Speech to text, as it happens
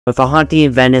With A Haunting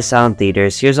in Venice out in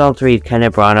theaters, here's all three of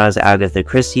Kenneth Branagh's Agatha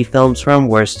Christie films from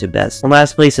worst to best. In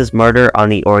last place is Murder on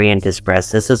the Orient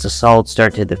Express. This is a solid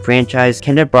start to the franchise.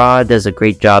 Kenneth Branagh does a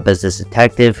great job as this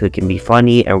detective who can be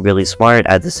funny and really smart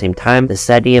at the same time. The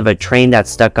setting of a train that's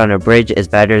stuck on a bridge is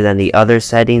better than the other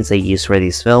settings they use for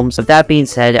these films. With that being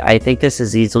said, I think this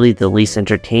is easily the least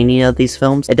entertaining of these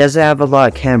films. It doesn't have a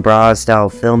lot of Kenneth Branagh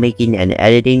style filmmaking and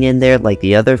editing in there like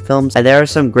the other films, and there are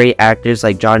some great actors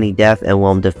like Johnny Depp and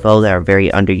Willem Dafoe that are very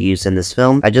underused in this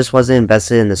film. I just wasn't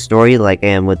invested in the story like I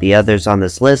am with the others on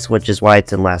this list, which is why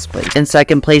it's in last place. In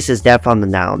second place is Death on the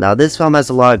Nile. Now this film has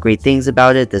a lot of great things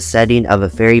about it. The setting of a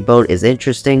ferry boat is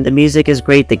interesting, the music is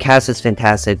great, the cast is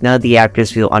fantastic, none of the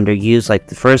actors feel underused like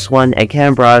the first one, and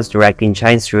Kenneth Branagh's directing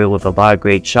shines through with a lot of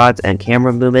great shots and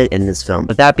camera movement in this film.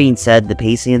 With that being said, the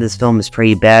pacing of this film is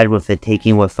pretty bad, with it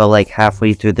taking what felt like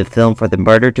halfway through the film for the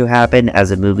murder to happen, as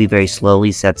the movie very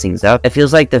slowly sets things up. It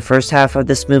feels like the first half of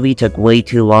this movie took way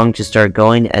too long to start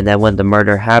going, and then when the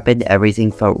murder happened,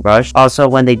 everything felt rushed. Also,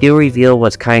 when they do reveal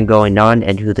what's kind of going on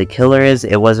and who the killer is,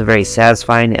 it wasn't very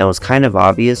satisfying and was kind of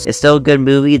obvious. It's still a good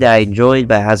movie that I enjoyed,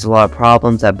 but has a lot of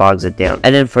problems that bogs it down.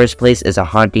 And in first place is A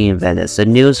Haunting in Venice. The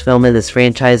newest film in this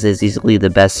franchise is easily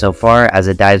the best so far, as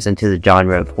it dives into the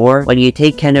genre of horror. When you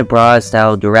take Kenneth Branagh's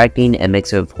style of directing and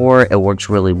mix it with horror, it works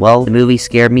really well. The movie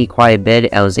scared me quite a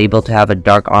bit and was able to have a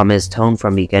dark, ominous tone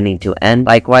from beginning to end.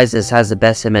 Likewise, this has the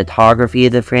best cinematography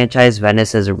of the franchise.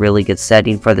 Venice is a really good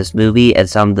setting for this movie, and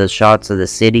some of the shots of the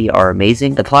city are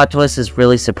amazing. The plot twist is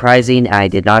really surprising, and I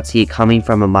did not see it coming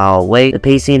from a mile away. The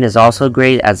pacing is also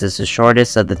great, as it's the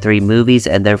shortest of the three movies,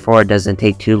 and therefore it doesn't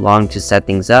take too long to set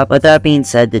things up. With that being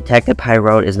said, Detective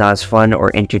Poirot is not as fun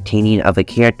or entertaining of a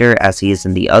character as he is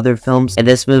in the other films, and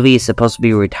this movie is supposed to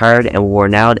be retired and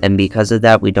worn out, and because of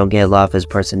that we don't get a lot of his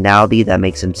personality that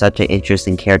makes him such an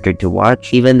interesting character to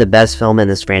watch. Even the best film in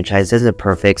this franchise isn't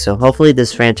perfect, so hopefully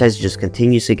this franchise just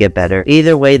continues to get better.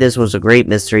 Either way, this was a great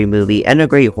mystery movie and a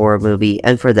great horror movie,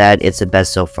 and for that, it's the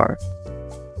best so far.